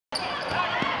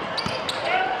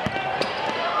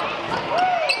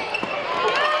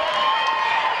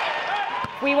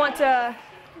we want to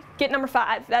get number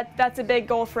 5. That's a big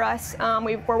goal for us.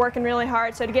 We're working really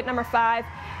hard, so to get number 5,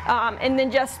 and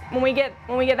then just when we get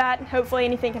that, hopefully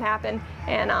anything can happen.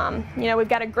 And you know, we've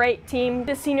got a great team.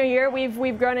 This senior year,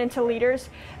 we've grown into leaders,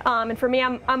 and for me,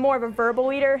 I'm more of a verbal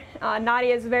leader.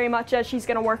 Nadia is very much she's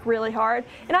going to work really hard,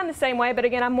 and I'm the same way. But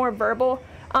again, I'm more verbal.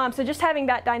 So just having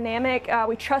that dynamic,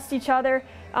 we trust each other.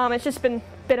 It's just been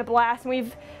a blast, and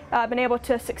we've been able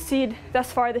to succeed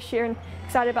thus far this year, and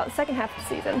excited about the second half of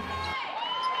the season.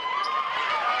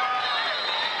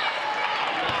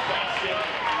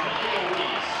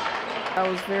 I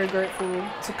was very grateful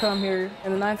to come here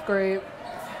in the 9th grade,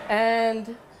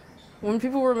 and when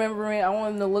people remember me, I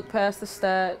want them to look past the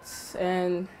stats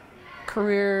and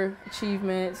career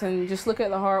achievements and just look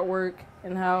at the hard work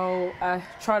and how I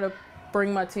try to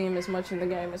bring my team as much in the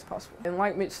game as possible. And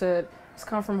like Mitch said, it's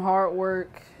come from hard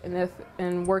work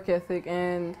and work ethic,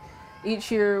 and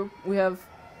each year we have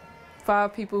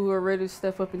 5 people who are ready to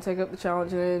step up and take up the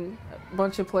challenge, and a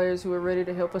bunch of players who are ready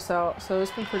to help us out, so it's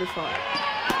been pretty fun.